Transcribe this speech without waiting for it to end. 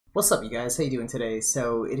What's up, you guys? How you doing today?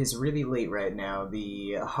 So it is really late right now.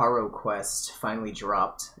 The Harrow quest finally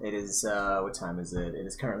dropped. It is what time is it? It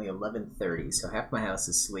is currently 11:30. So half my house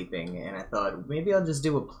is sleeping, and I thought maybe I'll just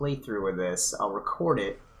do a playthrough of this. I'll record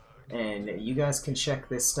it, and you guys can check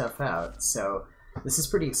this stuff out. So this is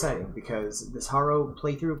pretty exciting because this Harrow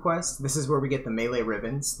playthrough quest. This is where we get the melee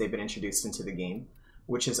ribbons. They've been introduced into the game,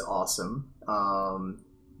 which is awesome.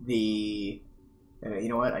 The You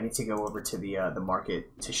know what? I need to go over to the market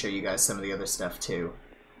to show you guys some of the other stuff too.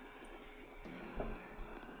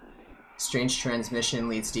 Strange transmission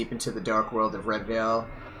leads deep into the dark world of Red Veil.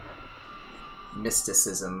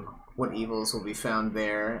 Mysticism. What evils will be found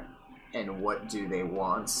there, and what do they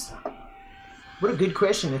want? What a good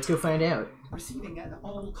question. Let's go find out. Receiving an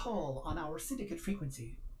all call on our syndicate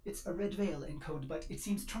frequency. It's a Red Veil encode, but it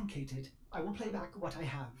seems truncated. I will play back what I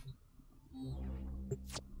have.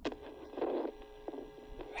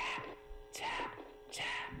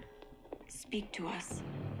 Speak to us.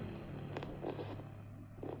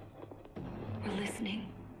 We're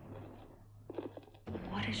listening.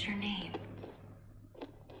 What is your name?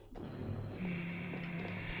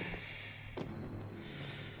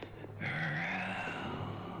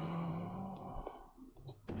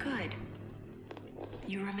 Good.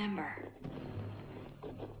 You remember.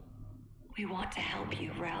 We want to help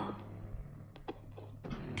you, Rel.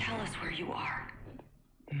 Tell us where you are.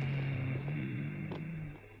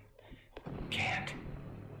 Can't.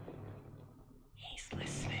 He's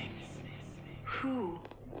listening. Who?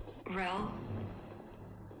 Rel?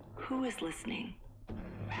 Who is listening?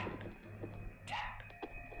 Rap, tap,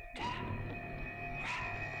 tap,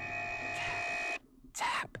 rap, tap,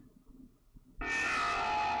 tap.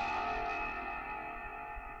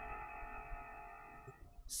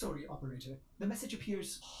 Sorry, operator. The message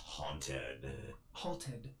appears Haunted.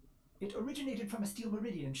 halted. It originated from a Steel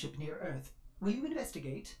Meridian ship near Earth. Will you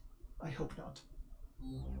investigate? I hope not.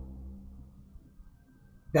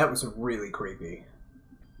 That was really creepy.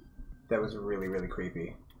 That was really, really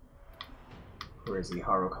creepy. Where's the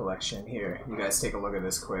Harrow collection? Here, you guys take a look at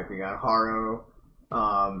this quick. We got Harrow,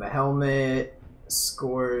 the helmet,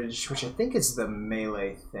 Scourge, which I think is the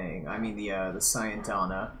melee thing. I mean the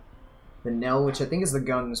Scientana. The Knell, which I think is the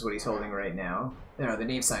guns, what he's holding right now. No, the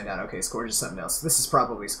Knave Scientana. Okay, Scourge is something else. This is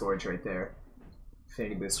probably Scourge right there.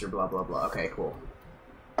 Affinity booster, blah, blah, blah. Okay, cool.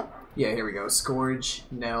 Yeah, here we go. Scourge,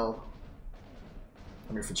 Knell. I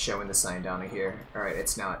wonder if it's showing the Scientana here. Alright,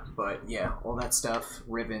 it's not. But yeah, all that stuff.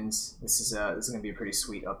 Ribbons. This is going to be a pretty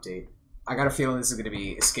sweet update. I got a feeling this is going to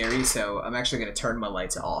be scary, so I'm actually going to turn my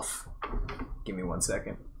lights off. Give me 1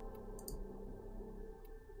 second.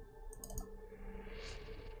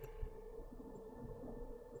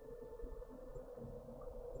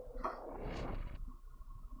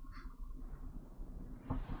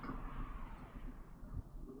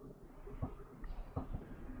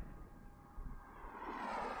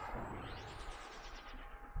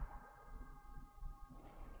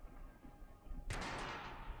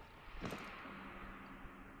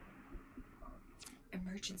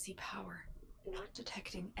 Emergency power. Not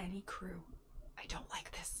detecting any crew. I don't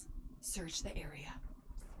like this. Search the area.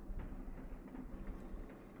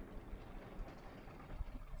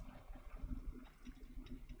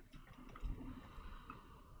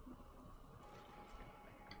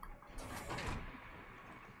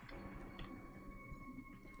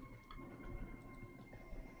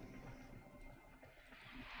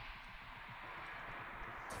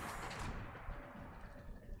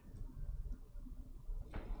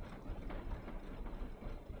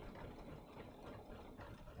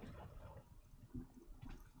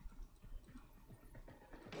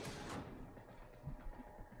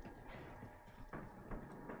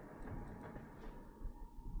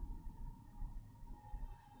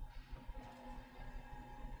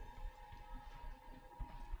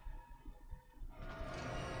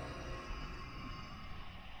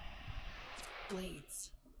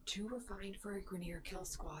 Blades. 2 refined for a Grineer kill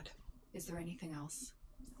squad. Is there anything else?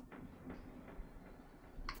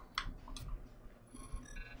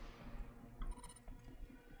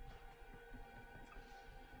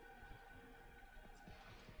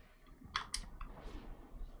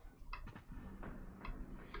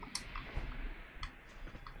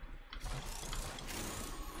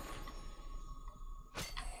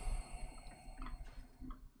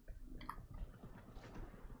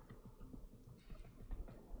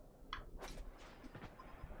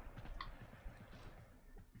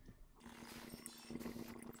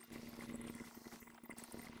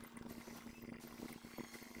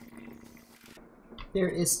 There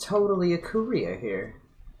is totally a Korea here.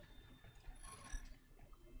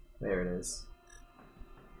 There it is.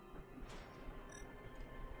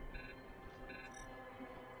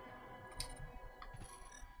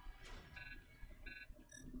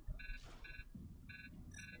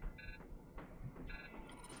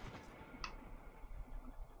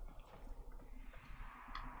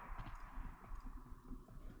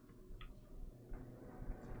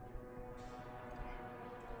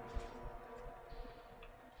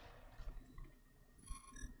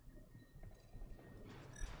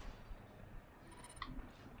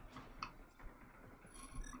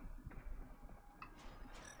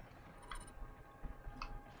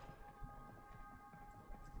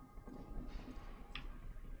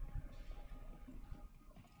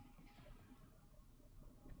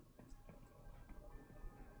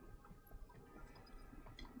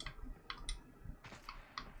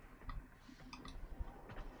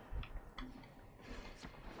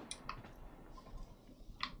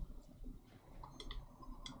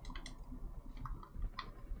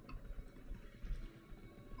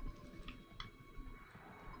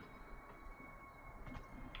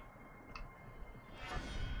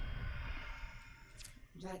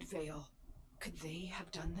 Red Veil. Could they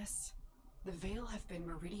have done this? The Veil have been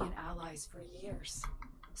Meridian allies for years.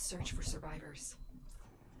 Search for survivors.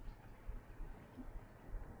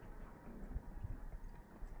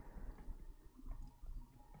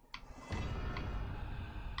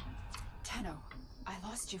 Tenno, I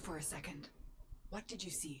lost you for a second. What did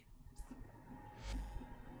you see?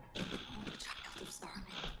 Oh, child of Zarman,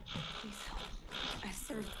 please help. I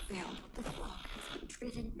served the Veil, but the flock has been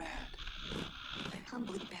driven mad. I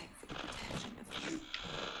humbly beg for the protection of you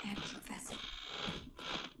and your vessel.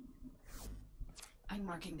 I'm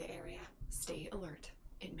marking the area. Stay alert.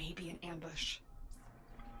 It may be an ambush.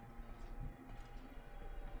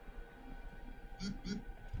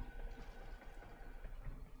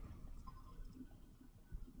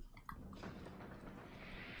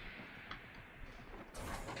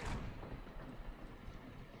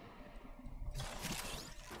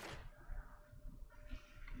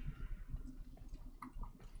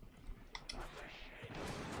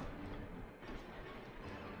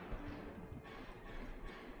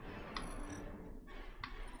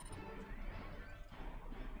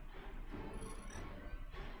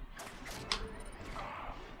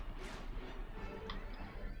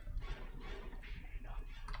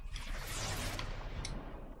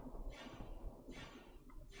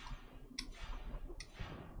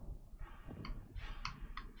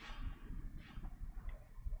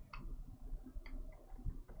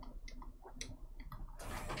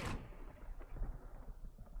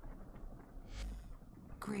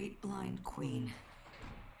 Great Blind Queen,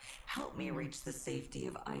 help me reach the safety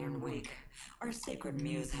of Iron Wake. Our sacred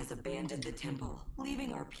muse has abandoned the temple,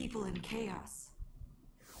 leaving our people in chaos.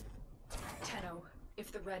 Tenno,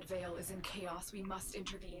 if the Red Veil is in chaos, we must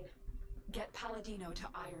intervene. Get Palladino to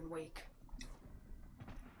Iron Wake.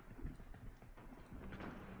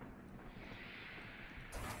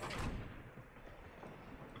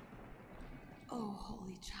 Oh,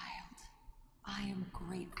 holy child, I am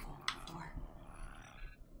grateful for...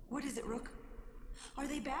 What is it, Rook? Are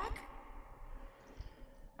they back?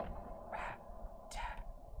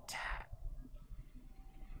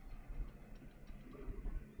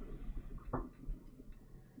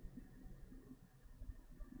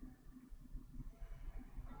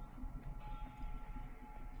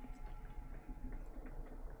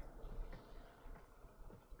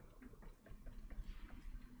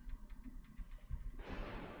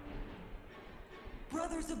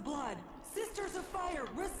 Brothers of blood, sisters of fire,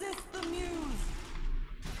 resist the muse!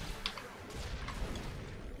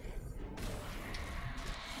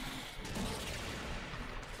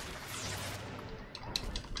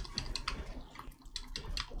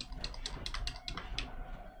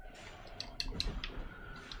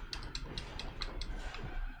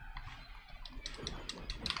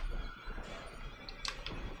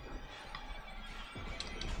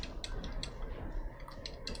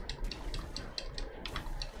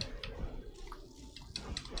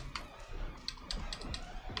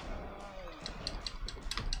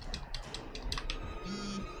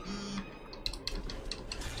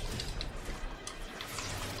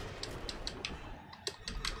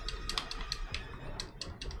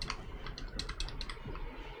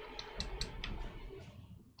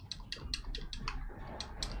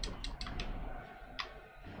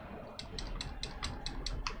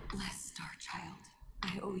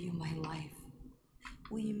 I owe you my life.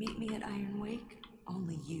 Will you meet me at Iron Wake?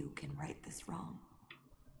 Only you can right this wrong.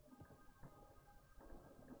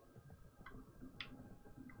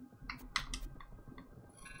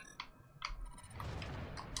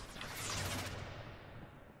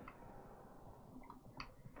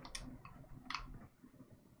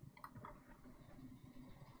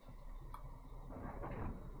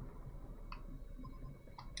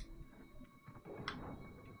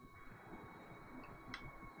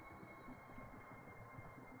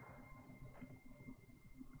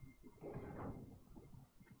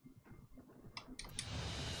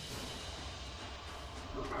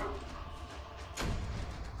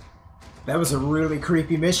 That was a really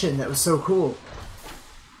creepy mission. That was so cool.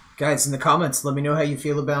 Guys, in the comments, let me know how you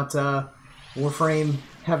feel about Warframe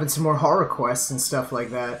having some more horror quests and stuff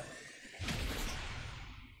like that.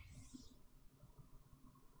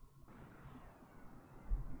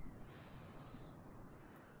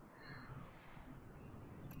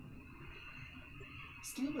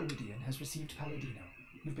 Steel Meridian has received Palladino.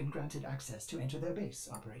 You've been granted access to enter their base,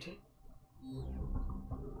 Operator.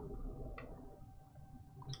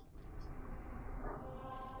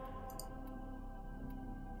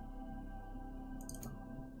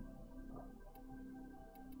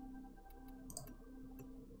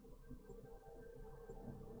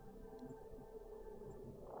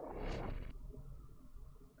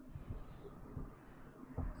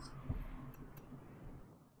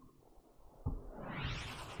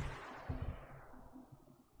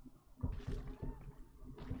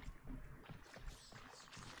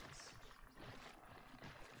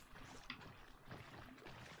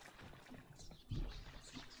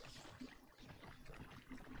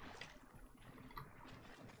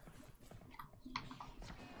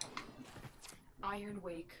 Iron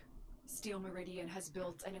Wake, Steel Meridian has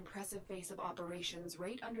built an impressive base of operations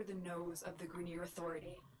right under the nose of the Grineer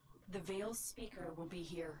Authority. The Veil's speaker will be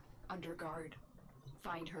here, under guard.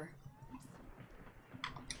 Find her.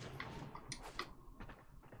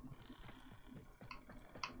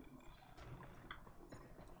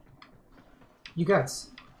 You guys,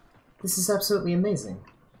 this is absolutely amazing.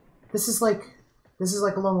 This is like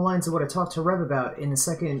along the lines of what I talked to Rev about in the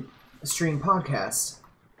second stream podcast.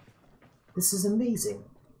 This is amazing.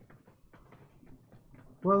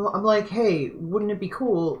 Well, I'm like, hey, wouldn't it be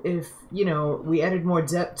cool if, you know, we added more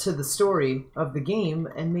depth to the story of the game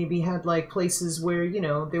and maybe had, like, places where, you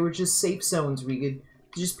know, they were just safe zones where you could,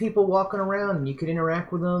 just people walking around and you could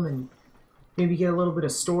interact with them and maybe get a little bit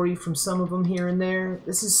of story from some of them here and there.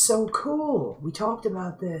 This is so cool. We talked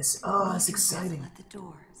about this. Oh, it's exciting. At the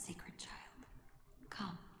door, sacred child.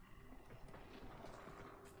 Come.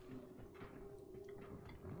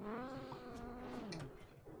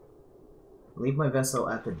 Leave my vessel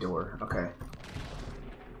at the door. Okay.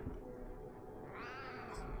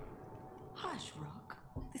 Hush, Rook.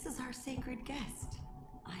 This is our sacred guest.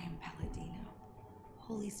 I am Palladino,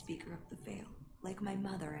 Holy Speaker of the Veil, like my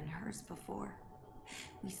mother and hers before.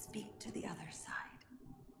 We speak to the other side,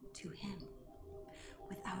 to him.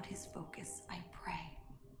 Without his focus, I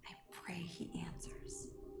pray he answers.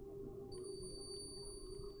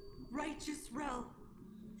 Righteous realm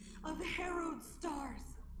of harrowed stars,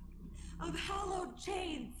 of hallowed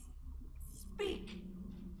chains, speak!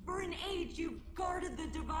 For an age you've guarded the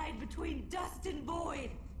divide between dust and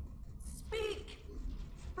void. Speak!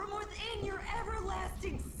 From within your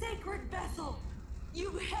everlasting sacred vessel,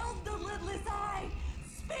 you've held the lidless eye.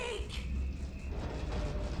 Speak!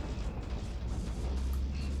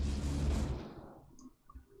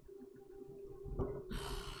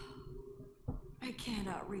 I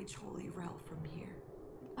cannot reach Holy Rel from here.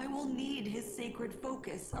 I will need his sacred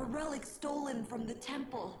focus, a relic stolen from the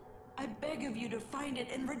temple. I beg of you to find it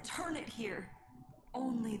and return it here.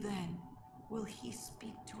 Only then will he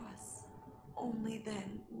speak to us. Only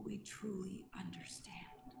then will we truly understand.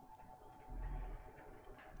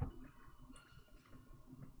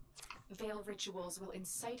 Veil rituals will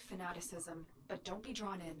incite fanaticism, but don't be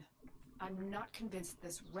drawn in. I'm not convinced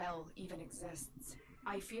this Rel even exists.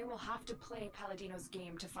 I fear we'll have to play Palladino's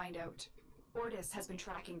game to find out. Ortis has been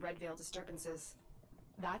tracking Red Veil disturbances.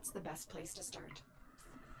 That's the best place to start.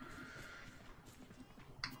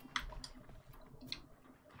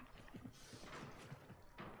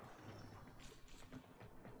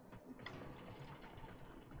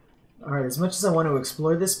 Alright, as much as I want to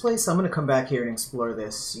explore this place, I'm going to come back here and explore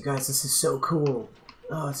this. You guys, this is so cool.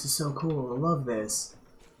 Oh, this is so cool. I love this.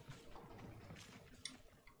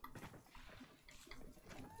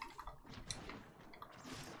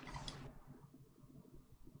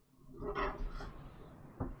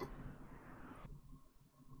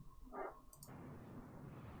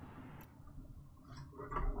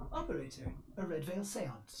 Operator, a Red Veil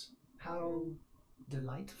seance. How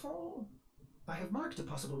delightful. I have marked a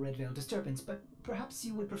possible Red Veil disturbance, but perhaps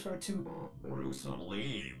you would prefer to... Brew some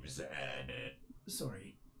leaves and...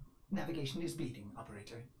 Sorry. Navigation is bleeding,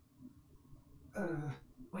 Operator.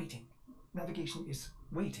 Waiting. Navigation is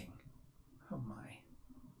waiting. Oh my.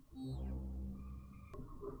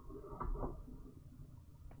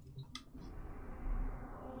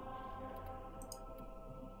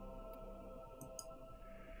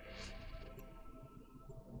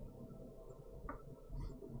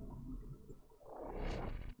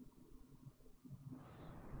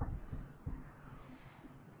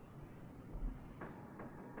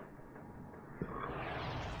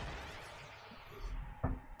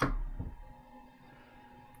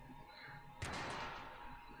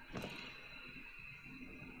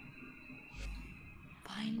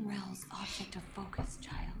 Find Rel's object of focus,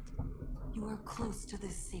 child. You are close to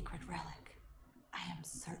this sacred relic. I am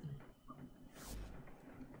certain.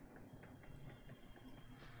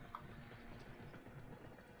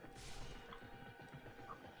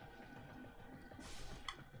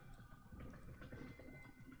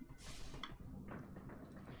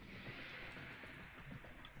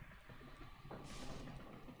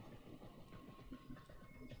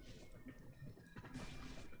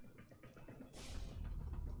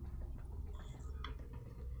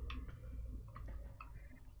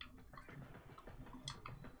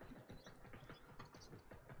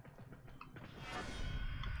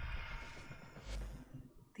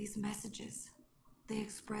 These messages, they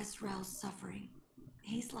express Rel's suffering.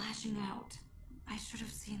 He's lashing out. I should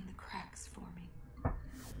have seen the cracks forming.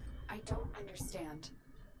 I don't understand.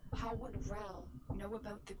 How would Rel know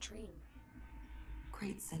about the dream?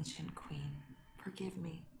 Great sentient queen, forgive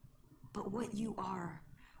me. But what you are,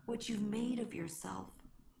 what you've made of yourself,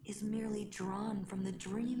 is merely drawn from the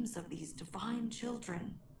dreams of these divine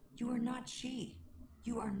children. You are not she.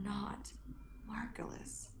 You are not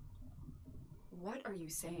Margulis. What are you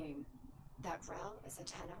saying? That Rel is a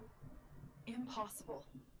Tenno? Impossible.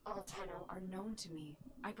 All Tenno are known to me.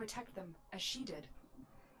 I protect them, as she did.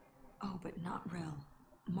 Oh, but not Rel.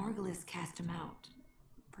 Margulis cast him out,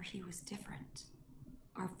 for he was different.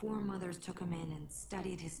 Our foremothers took him in and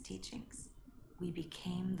studied his teachings. We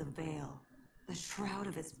became the veil, the shroud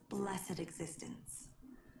of his blessed existence.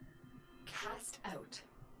 Cast out?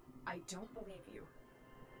 I don't believe you.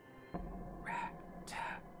 Rat,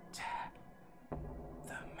 tap, tap.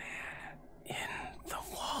 The man in the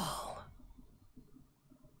wall.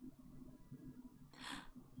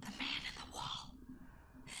 The man in the wall.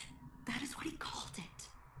 That is what he called it.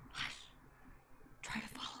 Hush. Try to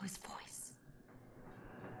follow his voice.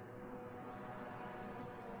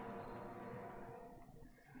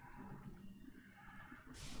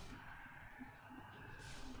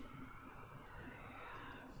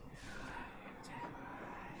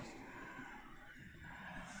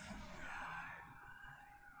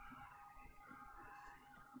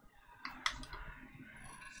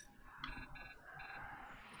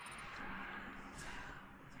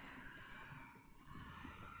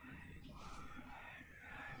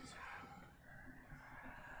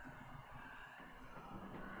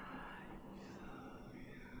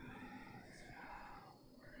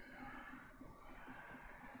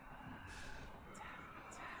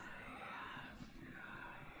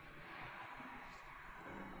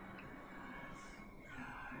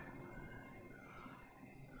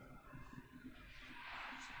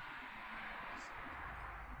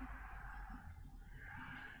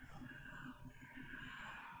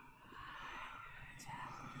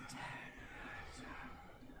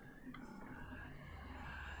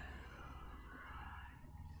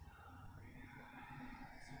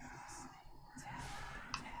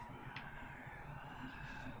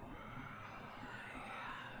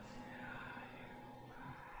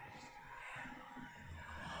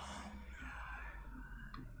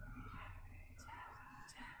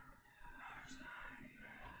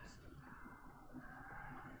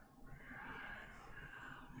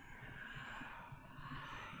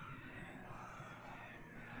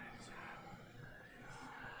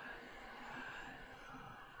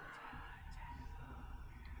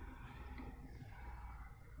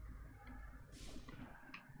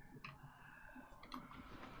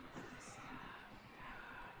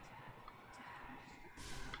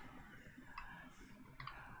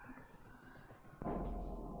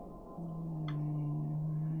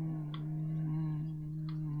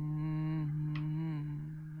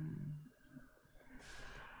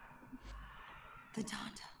 The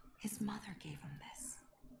Donda, his mother gave him this.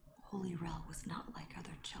 Holy Rel was not like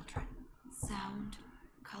other children. Sound,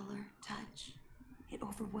 color, touch, it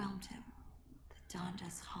overwhelmed him. The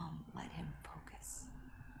Donda's hum let him focus.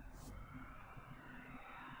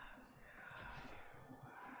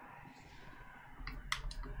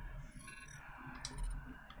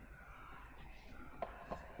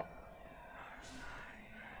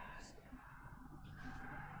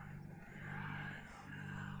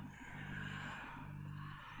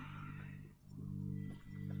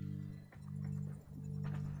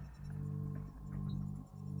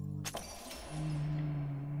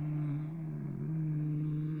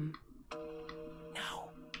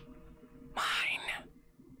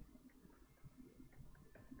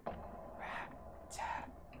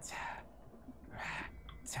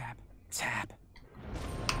 Tap.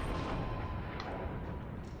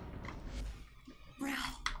 Rel,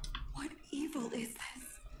 what evil is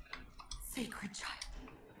this? Sacred child,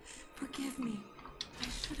 forgive me. I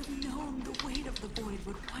should have known the weight of the void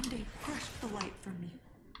would one day crush the light from me.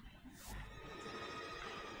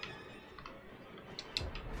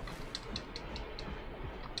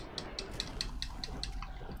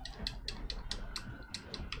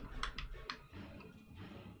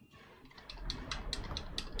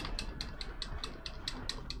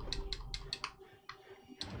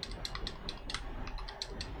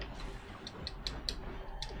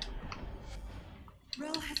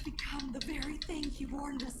 Rel has become the very thing he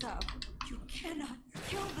warned us of. You cannot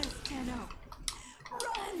kill this Tenno.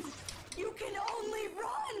 Run! You can only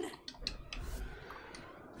run!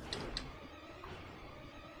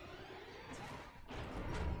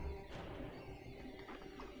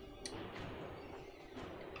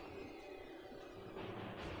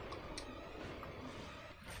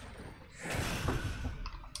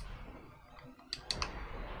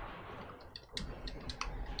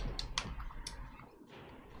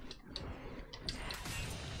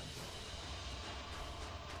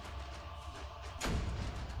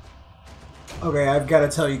 Okay, I've got to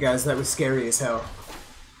tell you guys, that was scary as hell.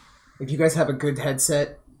 If you guys have a good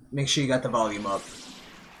headset, make sure you got the volume up.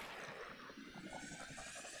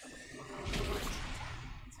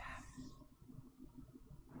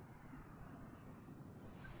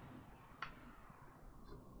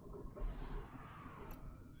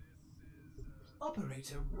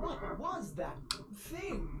 Operator, what was that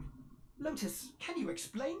thing? Lotus, can you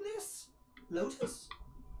explain this? Lotus?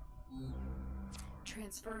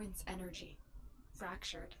 Transference energy.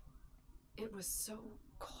 Fractured. It was so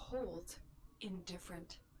cold,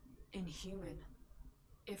 indifferent, inhuman.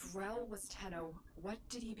 If Rel was Tenno, what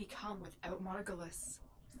did he become without Margulis?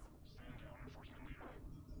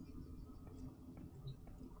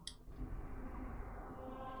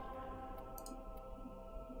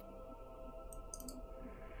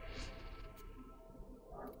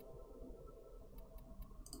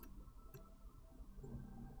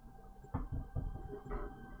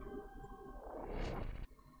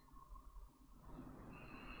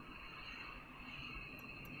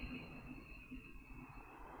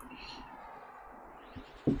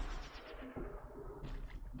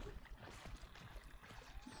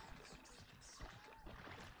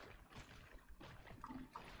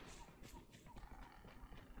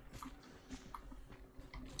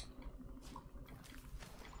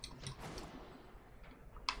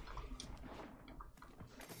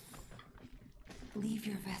 Leave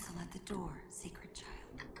your vessel at the door, sacred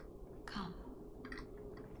child. Come.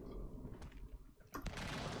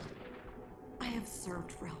 I have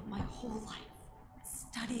served Rel my whole life,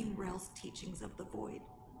 studying Rel's teachings of the Void,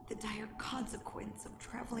 the dire consequence of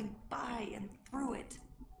traveling by and through it.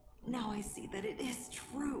 Now I see that it is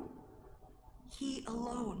true. He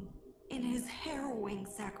alone, in his harrowing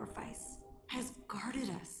sacrifice, has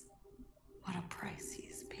guarded us. What a price he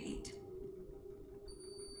has paid.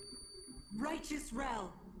 Righteous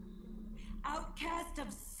Rel, outcast of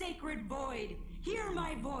sacred void, hear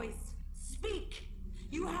my voice. Speak!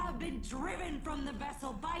 You have been driven from the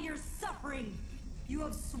vessel by your suffering. You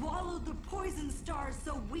have swallowed the poison stars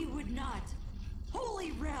so we would not.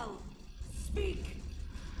 Holy Rel, speak!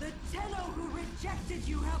 The Tenno who rejected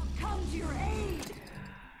you have come to your aid!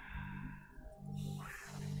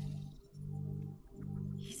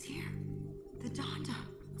 He's here. The Donda.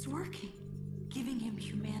 It's working. Giving him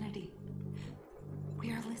humanity.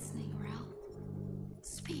 We are listening, Rel.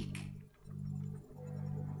 Speak.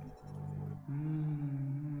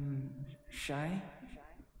 Shy?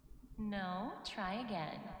 No, try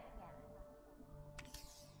again.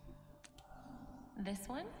 This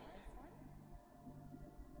one?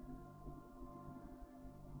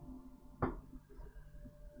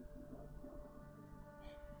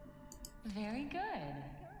 Very good.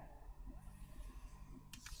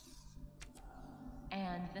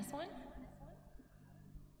 And this one?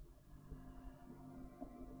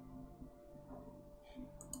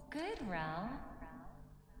 Good, Rel.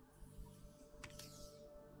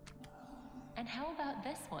 And how about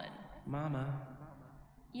this one? Mama.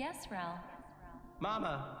 Yes, Rel.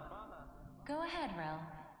 Mama! Go ahead, Rel.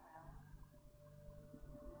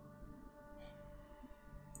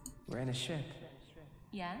 We're in a ship.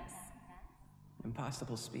 Yes?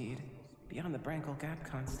 Impossible speed. Beyond the Brankel Gap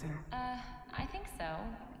constant. I think so.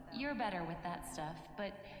 You're better with that stuff,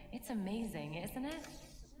 but it's amazing, isn't it?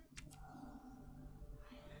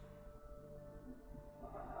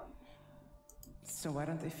 So why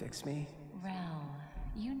don't they fix me? Rel,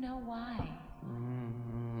 you know why.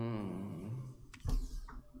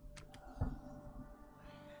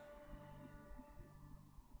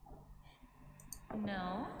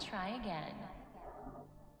 No, try again.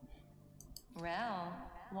 Rel,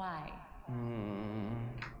 why?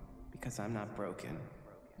 Because I'm not broken.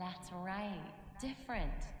 That's right.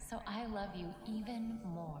 Different. So I love you even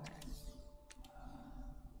more.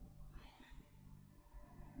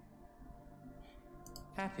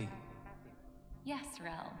 Happy. Yes,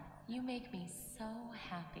 Rel. You make me so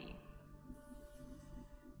happy.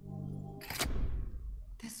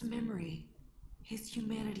 This memory, his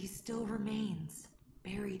humanity still remains,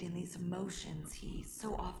 buried in these emotions he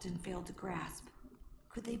so often failed to grasp.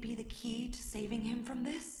 Could they be the key to saving him from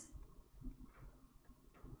this?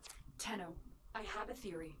 Tenno, I have a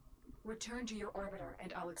theory. Return to your orbiter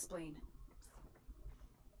and I'll explain.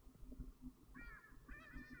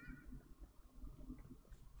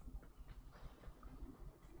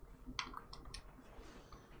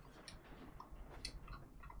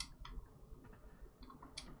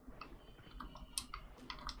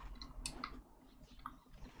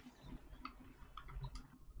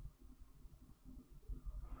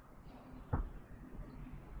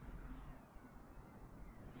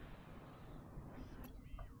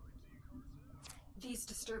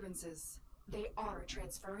 disturbances. They are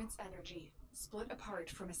transference energy, split apart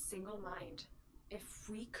from a single mind. If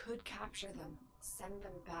we could capture them, send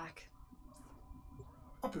them back.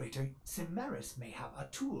 Operator, Cimaris may have a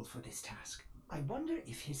tool for this task. I wonder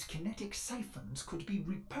if his kinetic siphons could be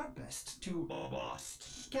repurposed to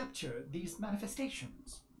capture these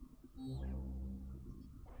manifestations.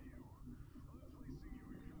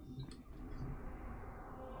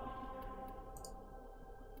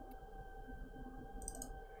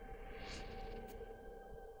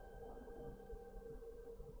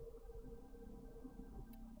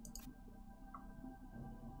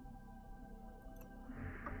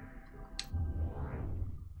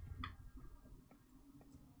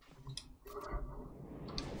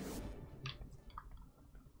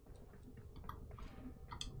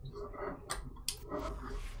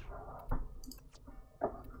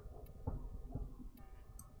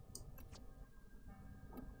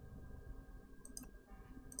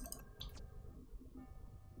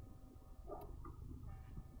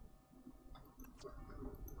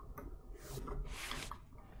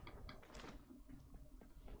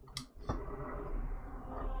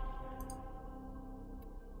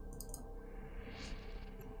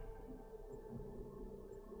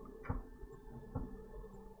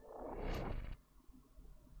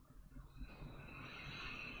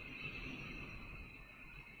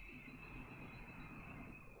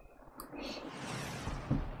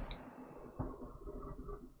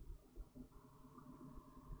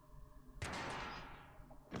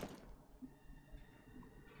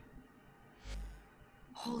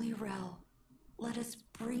 Holy Rel, let us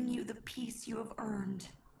bring you the peace you have earned.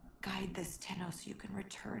 Guide this Tenno so you can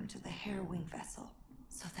return to the harrowing vessel,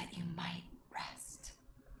 so that you might rest.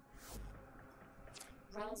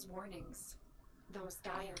 Rel's warnings. Those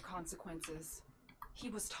dire consequences. He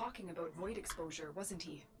was talking about void exposure, wasn't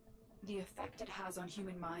he? The effect it has on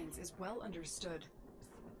human minds is well understood.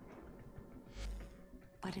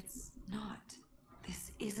 But it's not.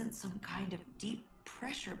 This isn't some kind of deep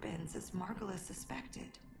pressure bends as Margolis suspected.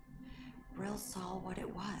 Rel saw what it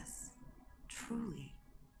was. Truly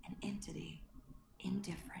an entity.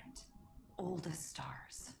 Indifferent. Old as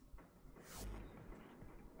stars.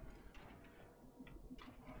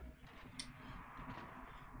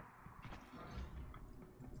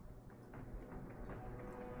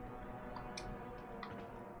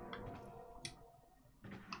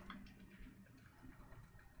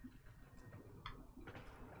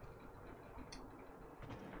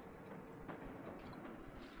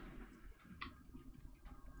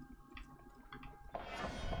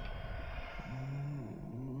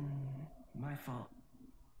 My fault.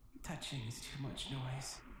 Touching is too much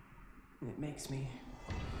noise. It makes me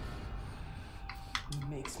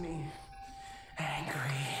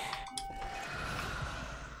angry.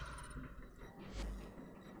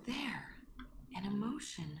 There, an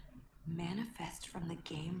emotion manifest from the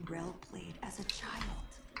game Rel played as a child.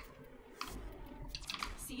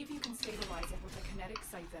 See if you can stabilize it with a kinetic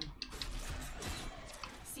siphon.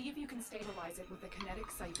 See if you can stabilize it with a kinetic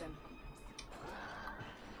siphon.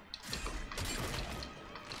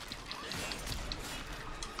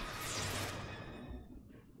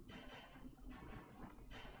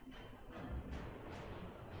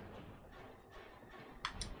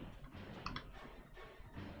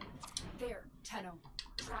 There, Tenno.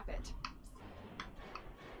 Trap it.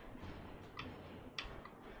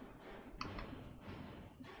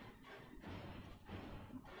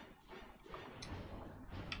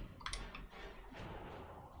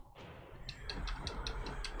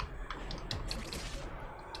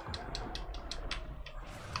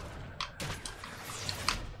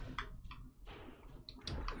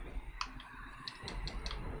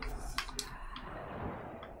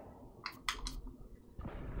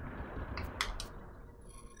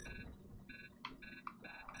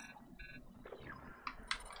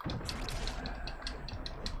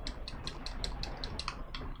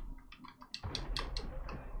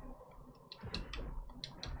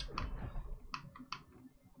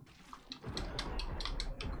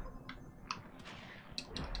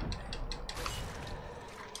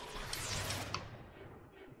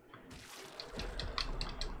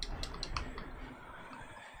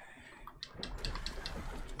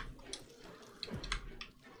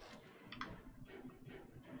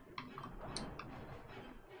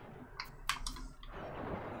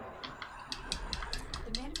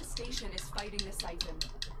 Station is fighting the siphon.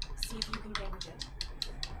 See if you can damage it.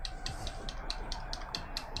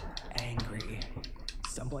 Angry.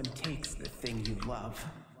 Someone takes the thing you love.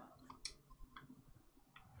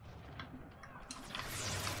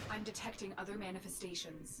 I'm detecting other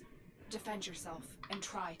manifestations. Defend yourself and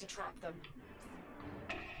try to trap them.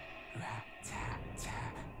 Tap,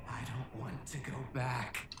 tap. I don't want to go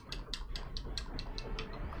back.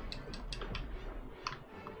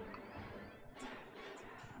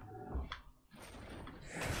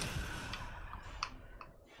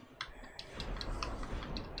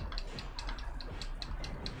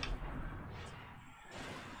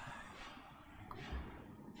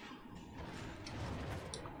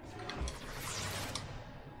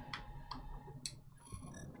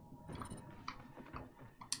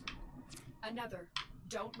 Another.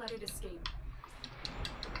 Don't let it escape.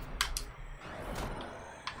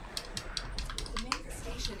 The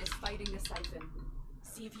manifestation is fighting the siphon.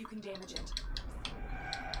 See if you can damage it.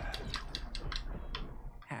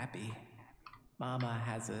 Happy. Mama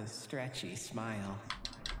has a stretchy smile.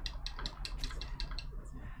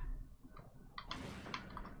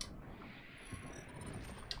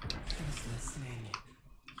 He's listening.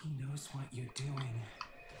 He knows what you're doing.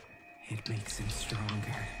 It makes him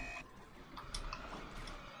stronger.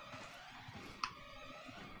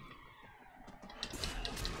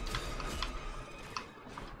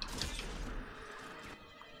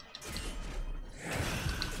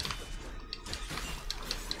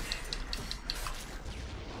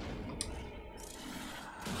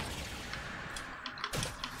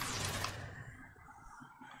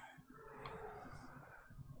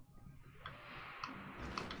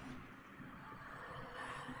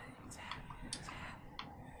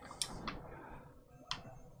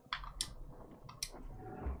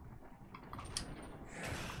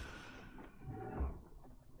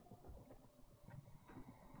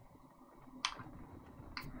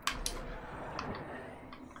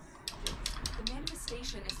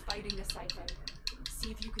 Is fighting the siphon.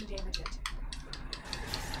 See if you can damage it.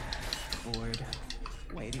 Bored.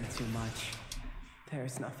 Waiting too much.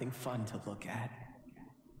 There's nothing fun to look at.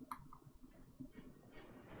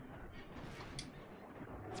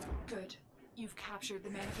 Good. You've captured the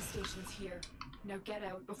manifestations here. Now get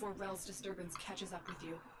out before Rel's disturbance catches up with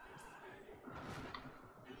you.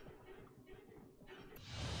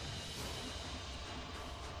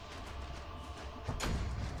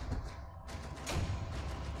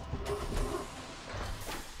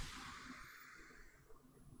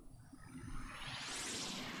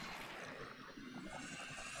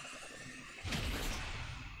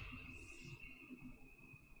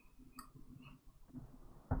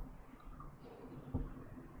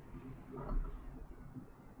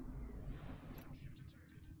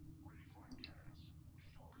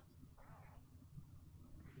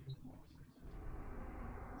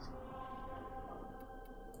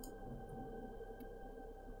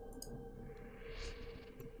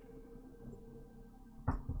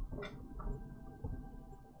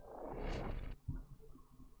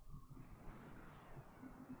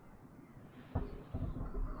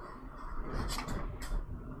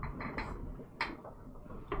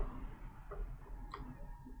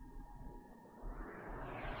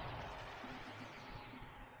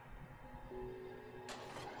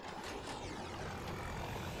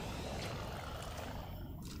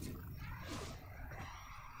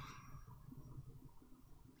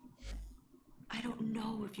 I don't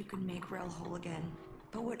know if you can make Rel whole again,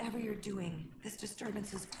 but whatever you're doing, this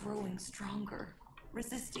disturbance is growing stronger,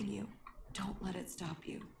 resisting you. Don't let it stop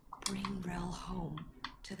you. Bring Rel home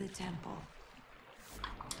to the temple.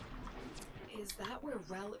 Is that where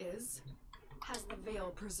Rel is? Has the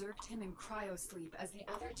Veil preserved him in cryosleep as the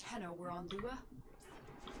other Tenno were on Lua?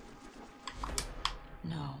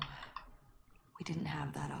 No, we didn't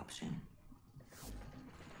have that option.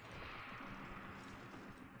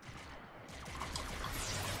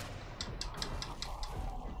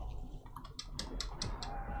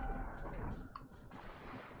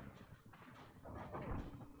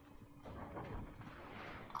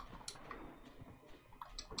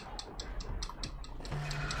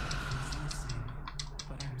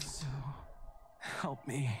 Help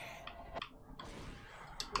me.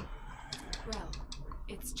 Rel,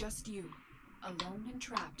 it's just you, alone and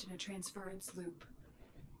trapped in a transference loop.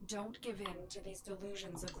 Don't give in to these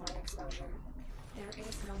delusions of light exposure. There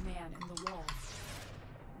is no man in the wall.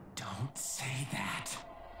 Don't say that.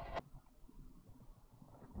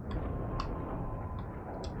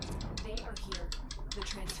 They are here, the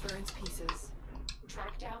transference pieces.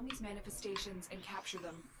 Track down these manifestations and capture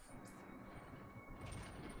them.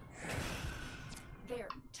 There,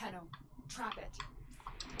 Tenno. Trap it.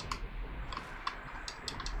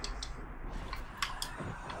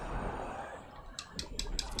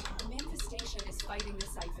 The manifestation is fighting the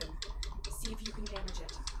siphon. See if you can damage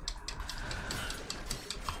it.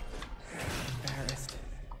 Embarrassed.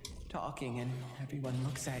 Talking and everyone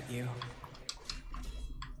looks at you.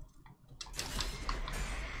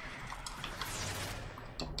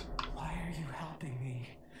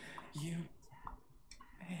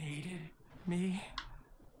 me?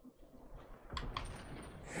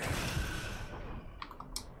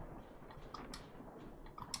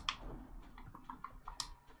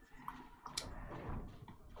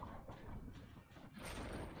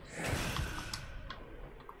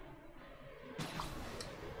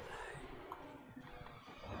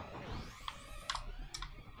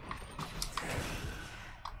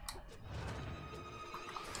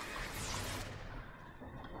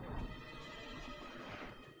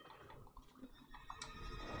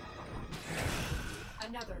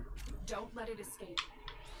 Another. Don't let it escape.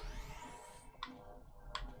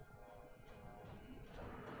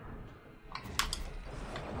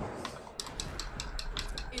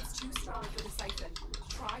 It's too strong for the siphon.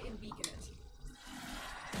 Try and weaken it.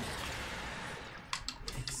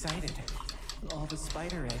 Excited. All the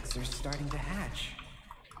spider eggs are starting to hatch.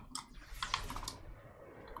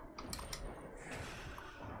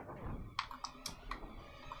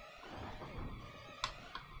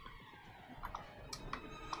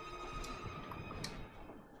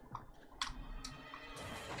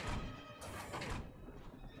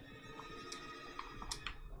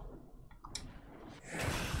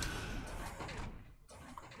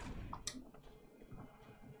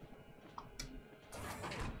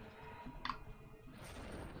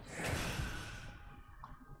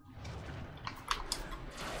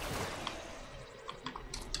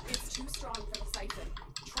 Too strong for the siphon.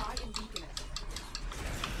 Try and weaken it.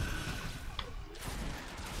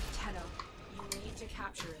 Tenno, you need to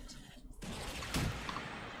capture it.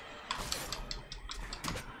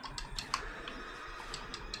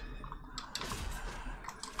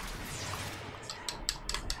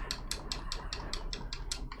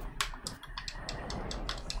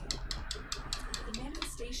 The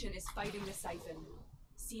manifestation is fighting the siphon.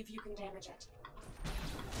 See if you can damage it.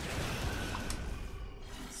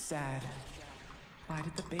 Sad. Why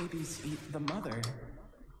did the babies eat the mother?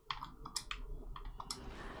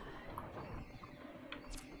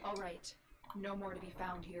 All right. No more to be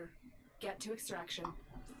found here. Get to extraction.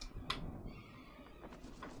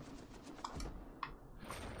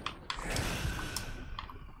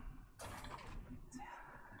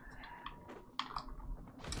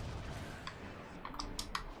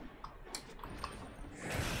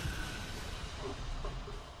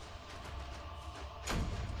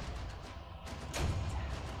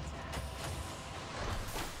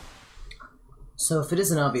 So if it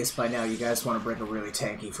isn't obvious by now, you guys want to bring a really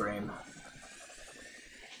tanky frame.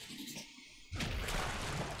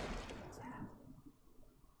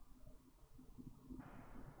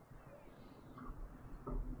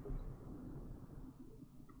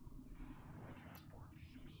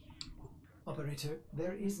 Operator,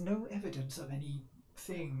 there is no evidence of any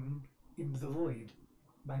thing in the void.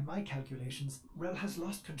 By my calculations, Rel has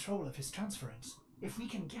lost control of his transference. If we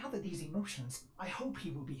can gather these emotions, I hope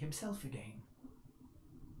he will be himself again.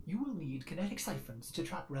 You will need kinetic siphons to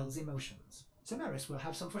track Rel's emotions. Samaris will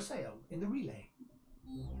have some for sale in the relay.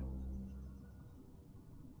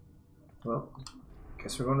 Well,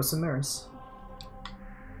 guess we're going to Samaris.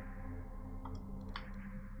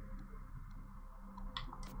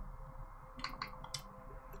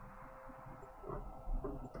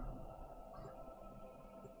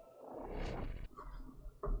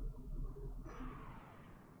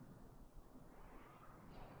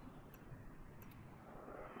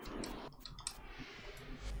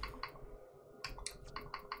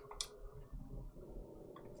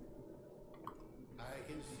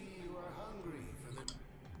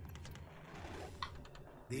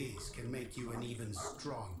 These can make you an even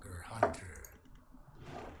stronger hunter.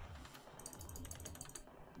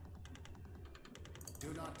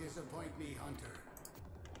 Do not disappoint me, hunter.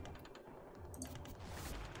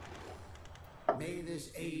 May this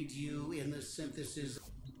aid you in the synthesis.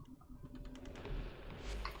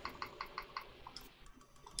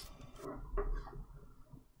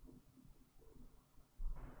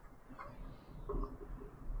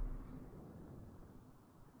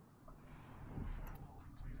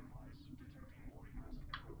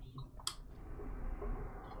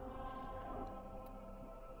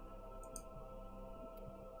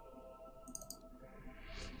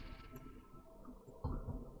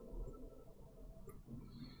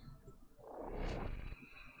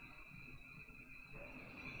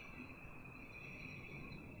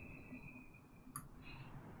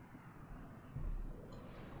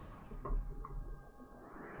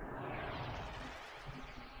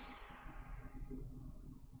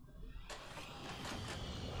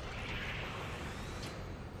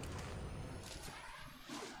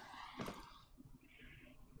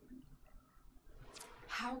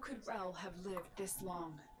 How could Rel have lived this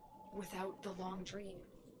long without the long dream?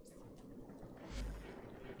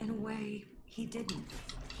 In a way, he didn't.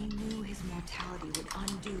 He knew his mortality would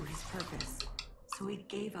undo his purpose, so he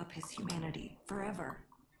gave up his humanity forever.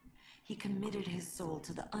 He committed his soul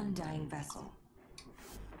to the undying vessel.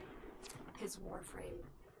 His Warframe.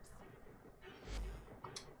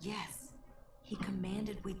 Yes, he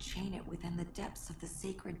commanded we chain it within the depths of the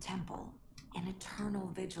sacred temple, an eternal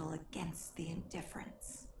vigil against the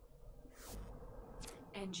indifference.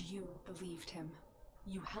 And you believed him.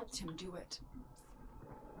 You helped him do it.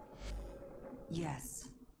 Yes,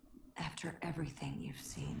 after everything you've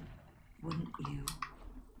seen, wouldn't you?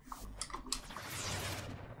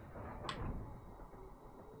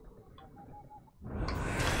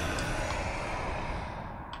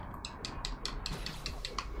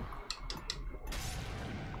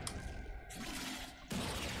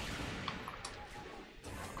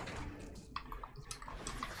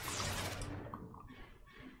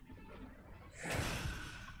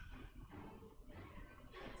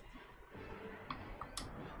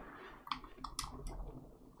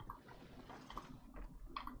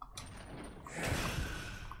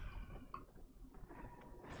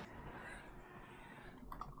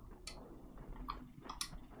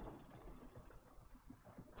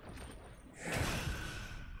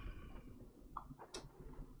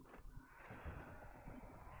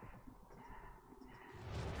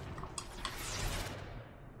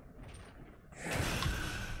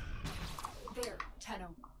 There,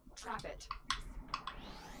 Tenno. Trap it.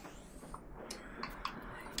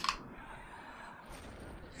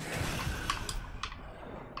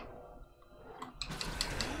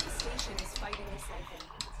 The station is fighting the siphon.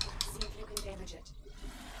 See if you can damage it.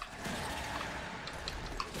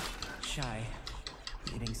 Shy.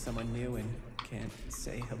 Meeting someone new and can't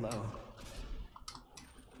say hello.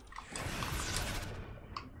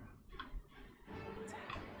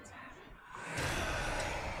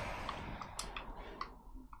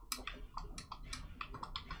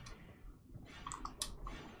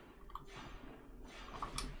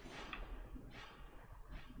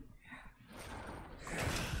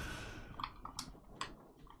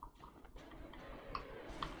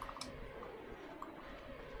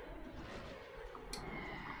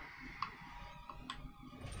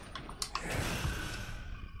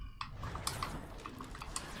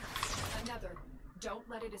 Don't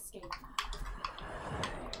let it escape.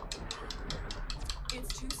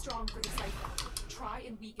 It's too strong for the siphon. Try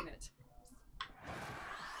and weaken it.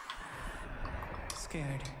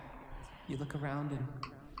 Scared. You look around and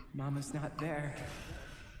Mama's not there.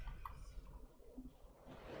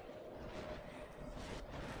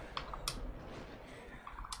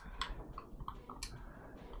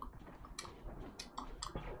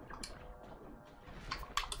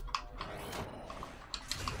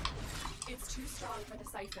 It's too strong for the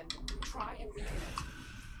siphon. Try and weaken it.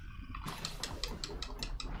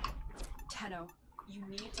 Tenno, you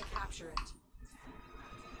need to capture it.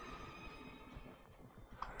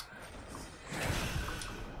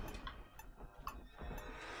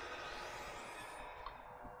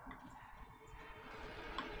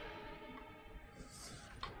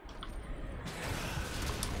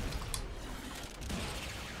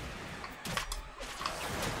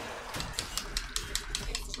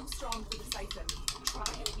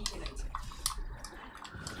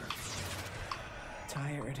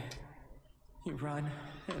 Tired. You run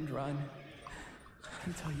and run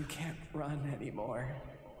until you can't run anymore.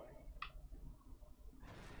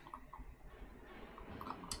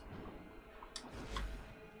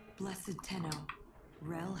 Blessed Tenno,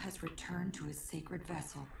 Rel has returned to his sacred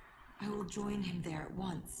vessel. I will join him there at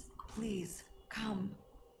once. Please, come,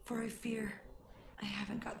 for I fear I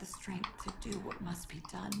haven't got the strength to do what must be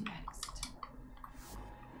done next.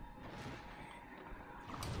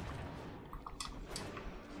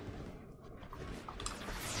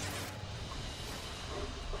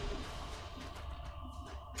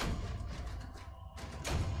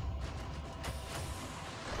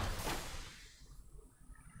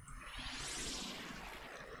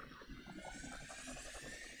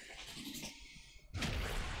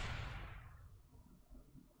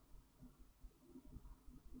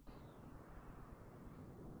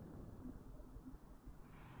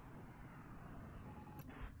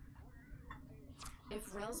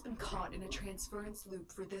 If Rel's been caught in a transference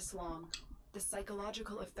loop for this long, the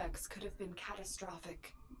psychological effects could have been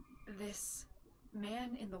catastrophic. This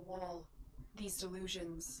man in the wall, these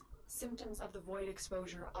delusions, symptoms of the void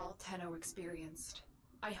exposure all Tenno experienced.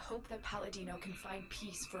 I hope that Palladino can find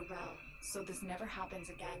peace for Rel, so this never happens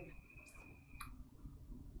again.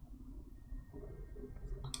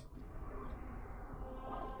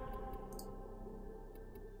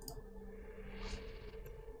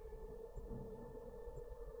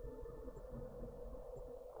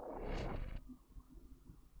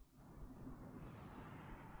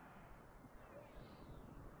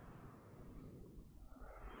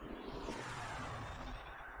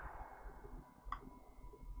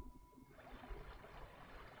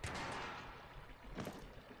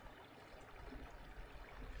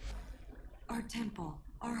 Our temple,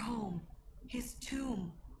 our home, his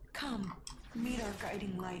tomb. Come, meet our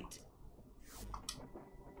guiding light.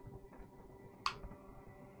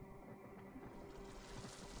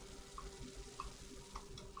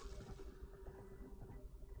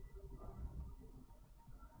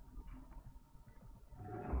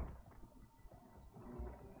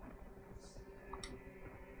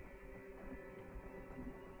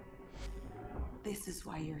 This is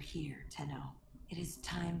why you're here, Tenno. It is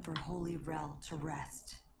time for Holy Rel to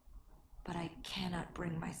rest. But I cannot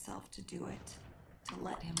bring myself to do it, to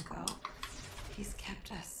let him go. He's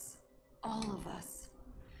kept us, all of us,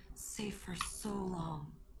 safe for so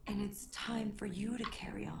long, and it's time for you to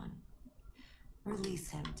carry on. Release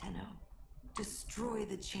him, Tenno. Destroy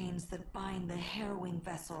the chains that bind the harrowing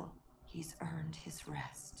vessel. He's earned his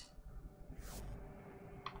rest.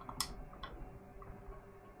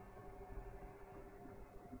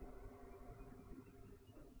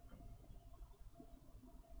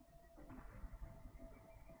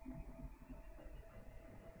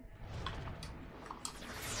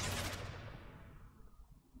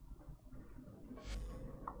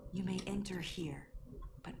 You may enter here,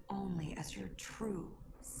 but only as your true,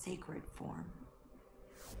 sacred form.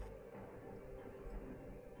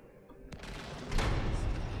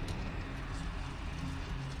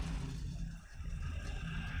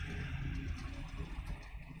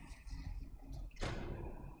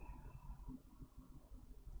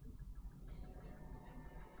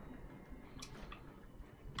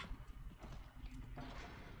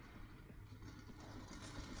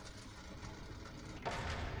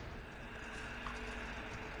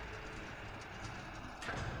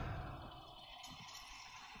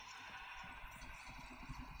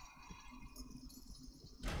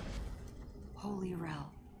 Holy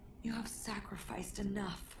Rel, you have sacrificed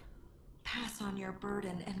enough. Pass on your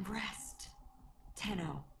burden and rest.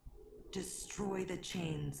 Tenno, destroy the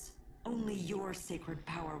chains. Only your sacred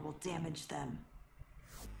power will damage them.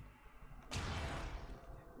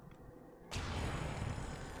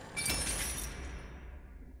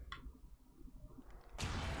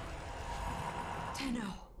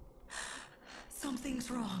 Tenno,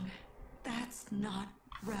 something's wrong. That's not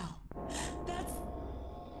Rel. That's...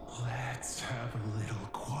 Let's have a little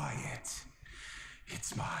quiet.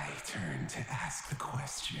 It's my turn to ask the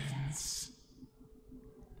questions.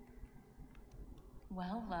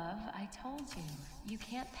 Well, love, I told you. You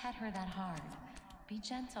can't pet her that hard. Be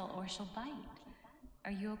gentle or she'll bite.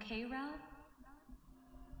 Are you okay, Rel?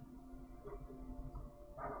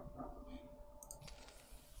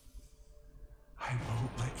 I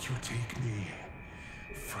won't let you take me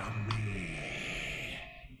from me.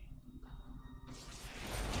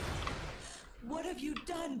 What have you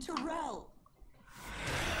done to Rel?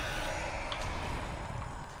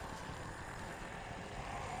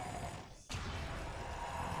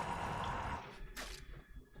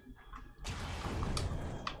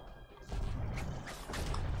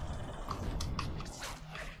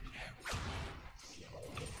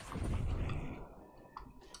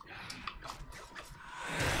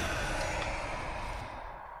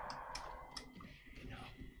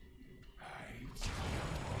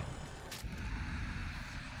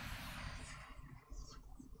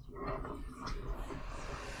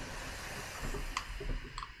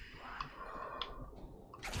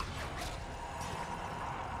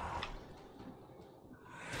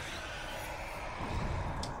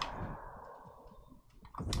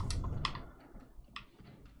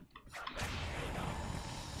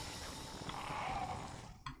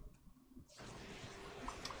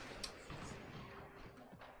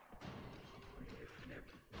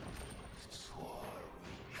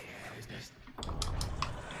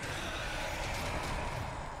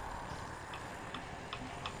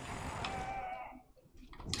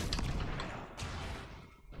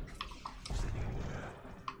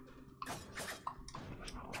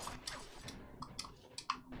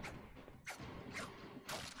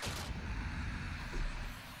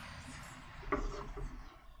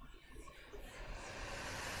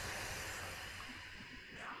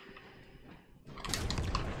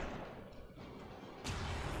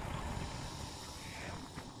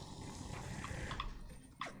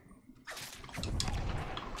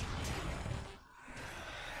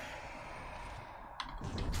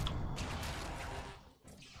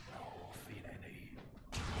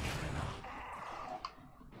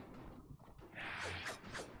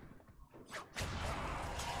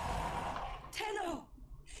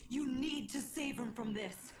 You need to save him from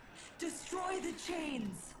this. Destroy the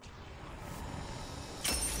chains.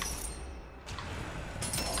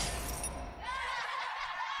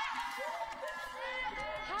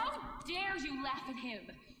 How dare you laugh at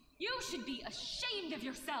him? You should be ashamed of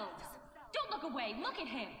yourselves! Don't look away, look at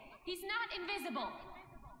him! He's not invisible!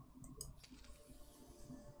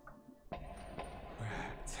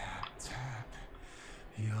 Rat tap tap.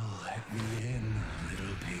 You'll let me in,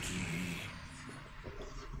 little piggy.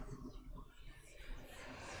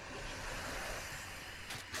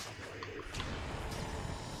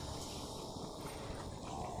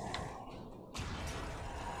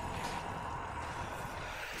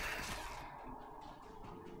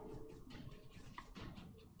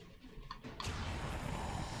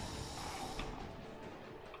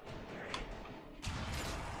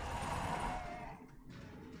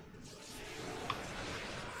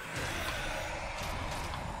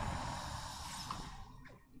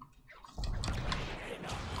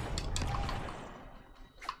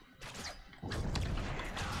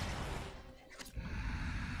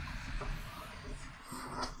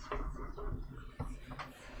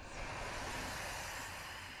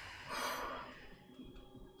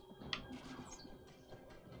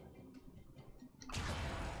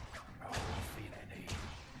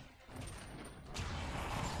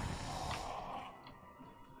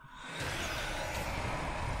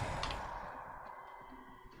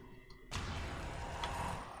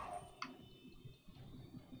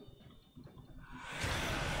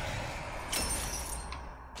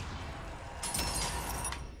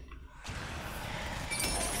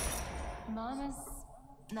 Mama's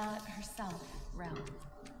not herself, Rel.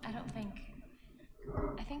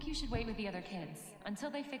 I think you should wait with the other kids until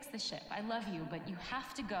they fix the ship. I love you, but you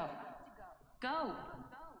have to go. Go!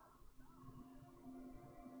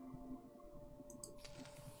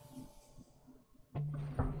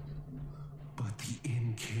 But the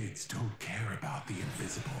in kids don't care about the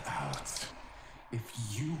invisible outs. If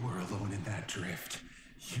you were alone in that drift,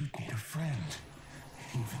 you'd need a friend.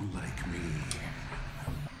 Even like me.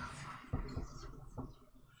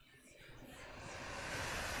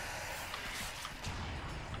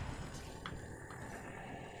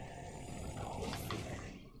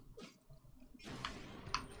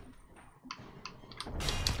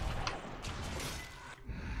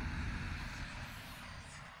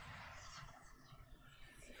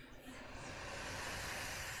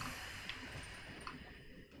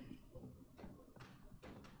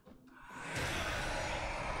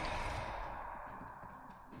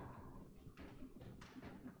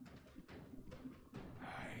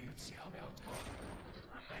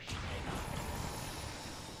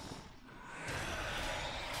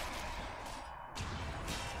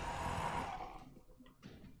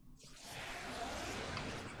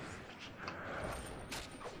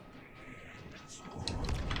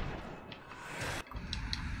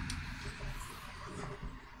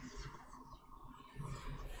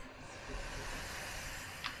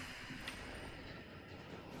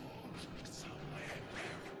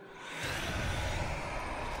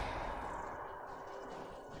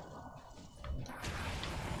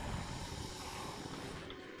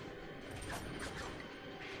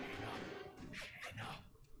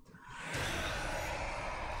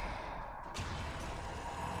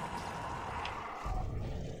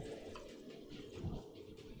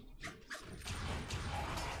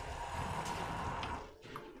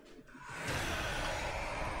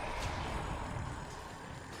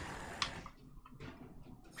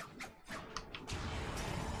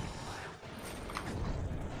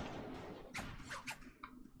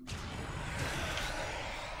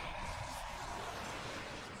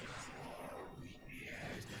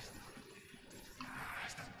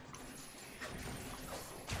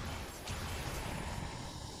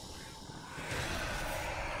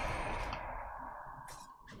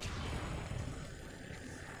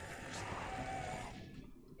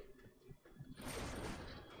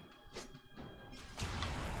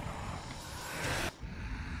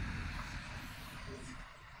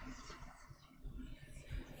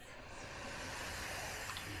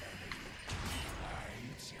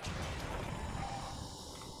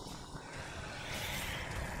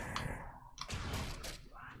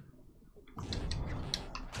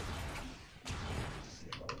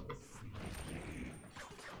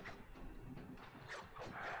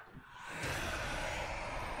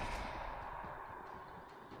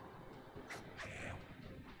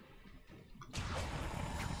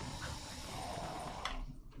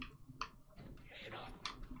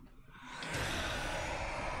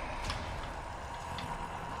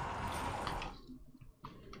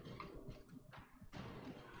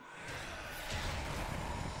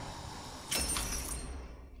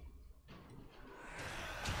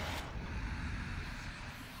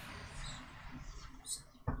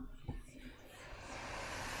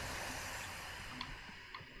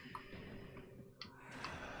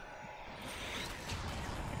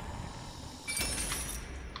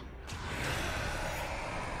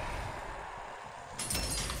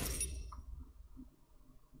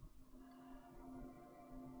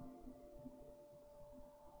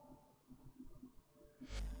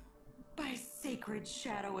 sacred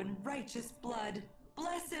shadow and righteous blood.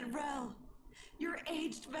 Blessed Rel, your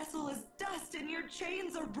aged vessel is dust and your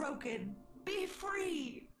chains are broken. Be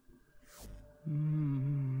free!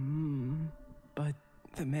 But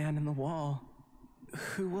the man in the wall,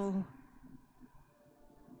 who will...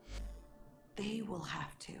 They will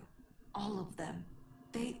have to. All of them.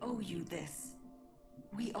 They owe you this.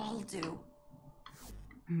 We all do.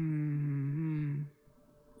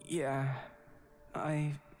 Yeah,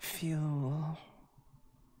 I feel...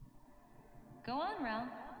 Go on, Rel.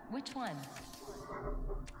 Which one?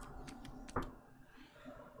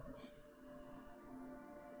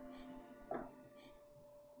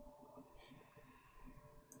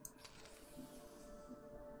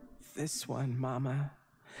 This one, Mama.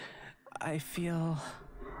 I feel...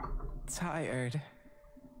 tired.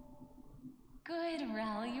 Good,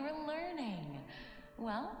 Rel, you were learning.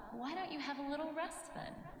 Well, why don't you have a little rest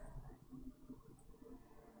then?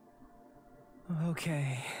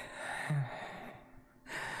 Okay.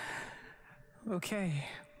 Okay,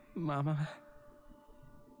 Mama.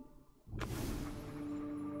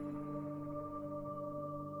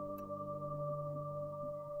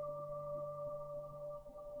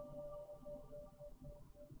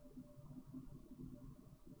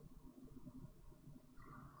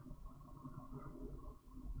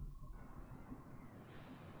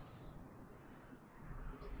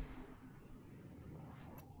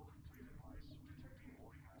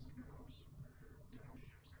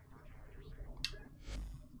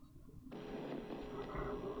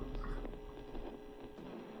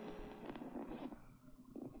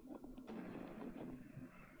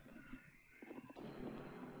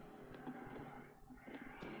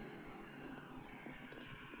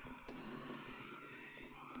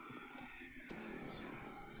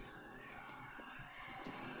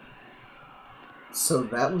 So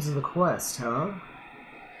that was the quest, huh?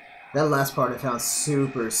 That last part I found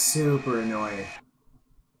super, super annoying.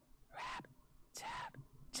 Rap, tap,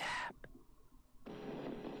 tap.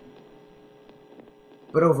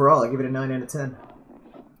 But overall, I give it a 9 out of 10.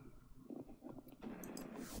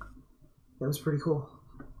 That was pretty cool.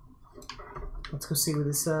 Let's go see what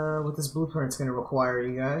this blueprint's gonna require,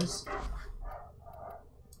 you guys.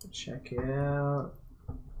 Check it out.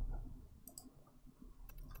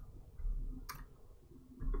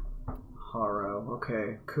 Harrow.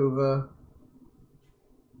 Okay, Kuva.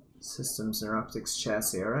 Systems and optics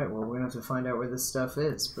chassis. Alright, well, we're gonna have to find out where this stuff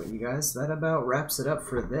is. But you guys, that about wraps it up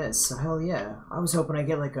for this. So hell yeah. I was hoping I'd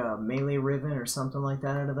get like a melee ribbon or something like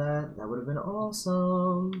that out of that. That would have been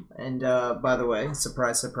awesome. And by the way,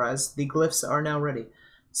 surprise, surprise, the glyphs are now ready.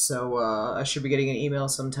 So I should be getting an email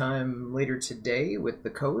sometime later today with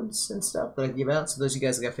the codes and stuff that I give out. So those of you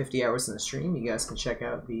guys that got 50 hours in the stream, you guys can check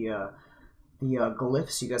out the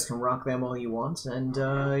glyphs. You guys can rock them all you want. And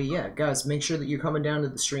yeah, guys, make sure that you're coming down to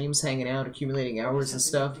the streams, hanging out, accumulating hours and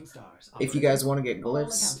stuff. If you guys want to get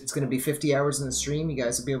glyphs, it's going to be 50 hours in the stream. You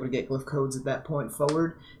guys will be able to get glyph codes at that point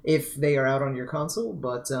forward if they are out on your console.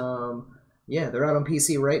 But yeah, they're out on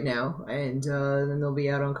PC right now, and then they'll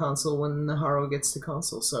be out on console when the Harrow gets to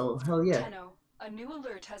console. So hell yeah. Tenno, a new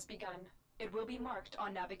alert has begun. It will be marked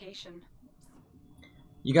on navigation.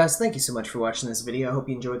 You guys, thank you so much for watching this video. I hope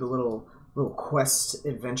you enjoyed the little quest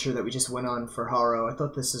adventure that we just went on for Harrow. I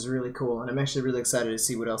thought this is really cool, and I'm actually really excited to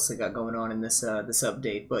see what else they got going on in this this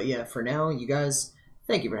update. But yeah, for now, you guys,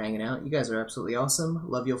 thank you for hanging out. You guys are absolutely awesome.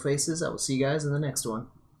 Love your faces. I will see you guys in the next one.